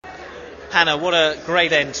Hannah, what a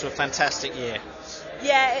great end to a fantastic year.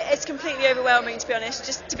 Yeah, it's completely overwhelming, to be honest.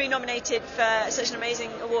 Just to be nominated for such an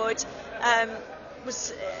amazing award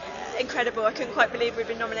was incredible. I couldn't quite believe we'd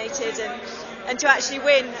been nominated, and to actually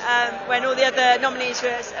win when all the other nominees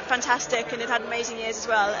were fantastic and had had amazing years as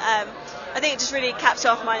well. I think it just really caps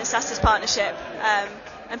off mine and Sas's partnership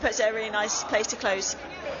and puts it in a really nice place to close.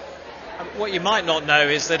 What you might not know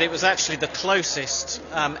is that it was actually the closest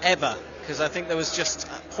ever, because I think there was just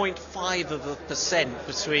 0.5%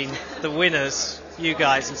 between the winners, you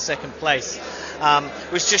guys, in second place,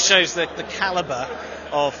 which just shows the calibre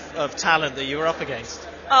of talent that you were up against.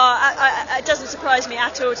 It doesn't surprise me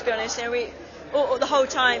at all, to be honest. The whole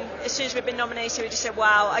time, as soon as we've been nominated, we just said,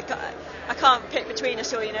 wow, I can't pick between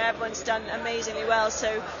us all, everyone's done amazingly well.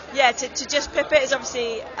 So yeah, to just pip it is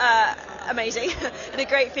obviously amazing and a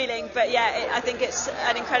great feeling, but yeah, I think it's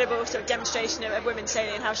an incredible sort of demonstration of women's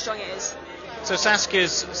sailing and how strong it is. So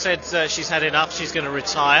Saskia's said she's had enough, she's going to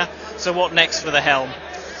retire. So what next for the helm?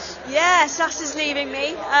 Yeah, Sas is leaving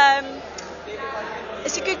me.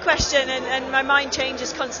 It's a good question, and my mind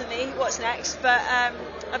changes constantly. What's next? But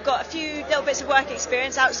I've got a few little bits of work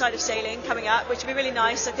experience outside of sailing coming up, which would be really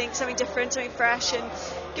nice. I think something different, something fresh, and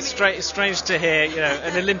it's strange to hear,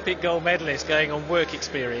 an Olympic gold medalist going on work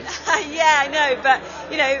experience. Yeah, I know, but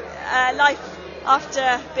life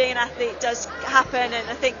after being an athlete does happen, and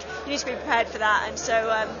I think you need to be prepared for that. And so,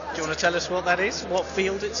 do you want to tell us what that is? What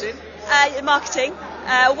field it's in? Marketing.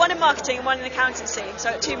 One in marketing and one in accountancy.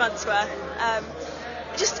 So 2 months worth.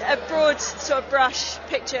 Just a broad sort of brush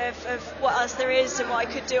picture of what else there is and what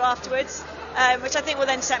I could do afterwards, which I think will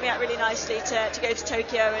then set me up really nicely to go to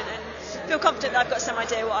Tokyo and feel confident that I've got some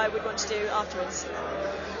idea what I would want to do afterwards.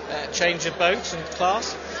 Change of boat and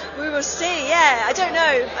class? We will see, yeah. I don't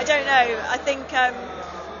know. I think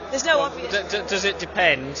there's no obvious... Does it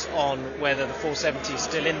depend on whether the 470 is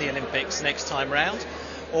still in the Olympics next time round,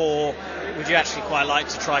 or would you actually quite like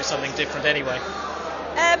to try something different anyway?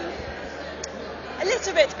 A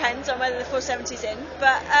little bit depends on whether the 470's in,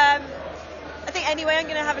 but I think anyway I'm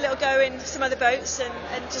going to have a little go in some other boats and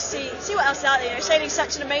just see what else is out there. Sailing's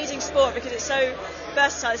such an amazing sport because it's so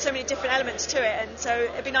versatile, there's so many different elements to it, and so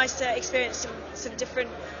it'd be nice to experience some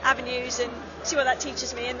different avenues and see what that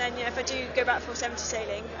teaches me, and then if I do go back 470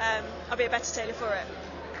 sailing, I'll be a better sailor for it.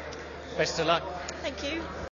 Best of luck. Thank you.